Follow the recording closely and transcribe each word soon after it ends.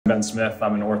Ben Smith.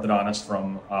 I'm an orthodontist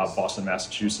from Boston,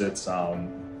 Massachusetts.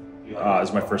 It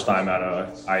was my first time at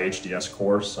a IHDS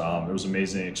course. It was an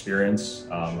amazing experience.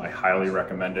 I highly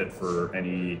recommend it for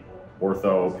any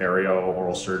ortho, perio,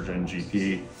 oral surgeon,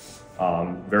 GP.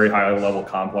 Very high level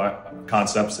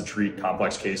concepts to treat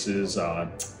complex cases in a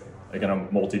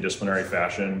multidisciplinary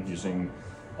fashion, using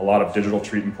a lot of digital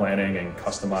treatment planning and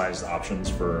customized options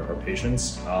for our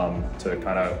patients to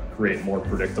kind of create more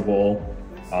predictable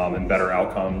and better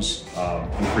outcomes,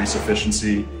 increase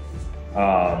efficiency.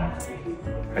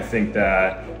 I think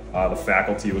that the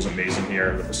faculty was amazing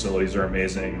here. The facilities are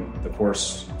amazing. The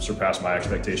course surpassed my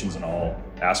expectations in all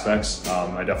aspects.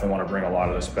 I definitely want to bring a lot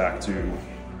of this back to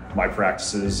my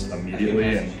practices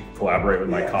immediately and collaborate with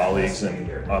my colleagues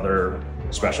and other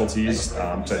specialties.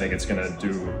 So I think it's going to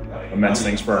do immense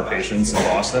things for our patients in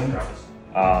Boston.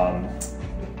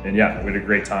 And yeah, we had a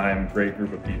great time, great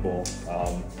group of people,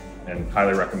 and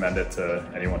highly recommend it to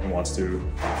anyone who wants to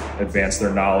advance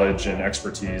their knowledge and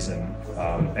expertise in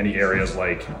any areas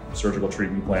like surgical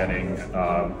treatment planning,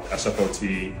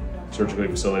 SFOT, surgically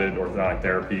facilitated orthodontic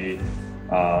therapy,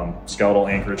 skeletal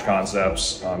anchorage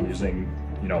concepts, using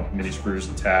mini screws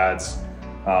and TADs,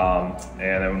 and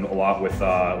then a lot with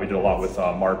we did a lot with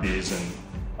MARPEs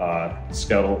and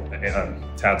skeletal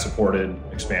TAD supported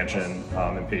expansion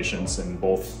in patients in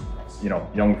both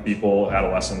young people,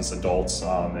 adolescents, adults,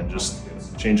 and just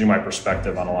changing my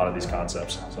perspective on a lot of these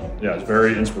concepts. So yeah, it's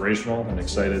very inspirational and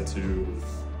excited to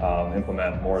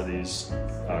implement more of these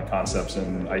concepts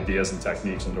and ideas and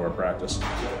techniques into our practice.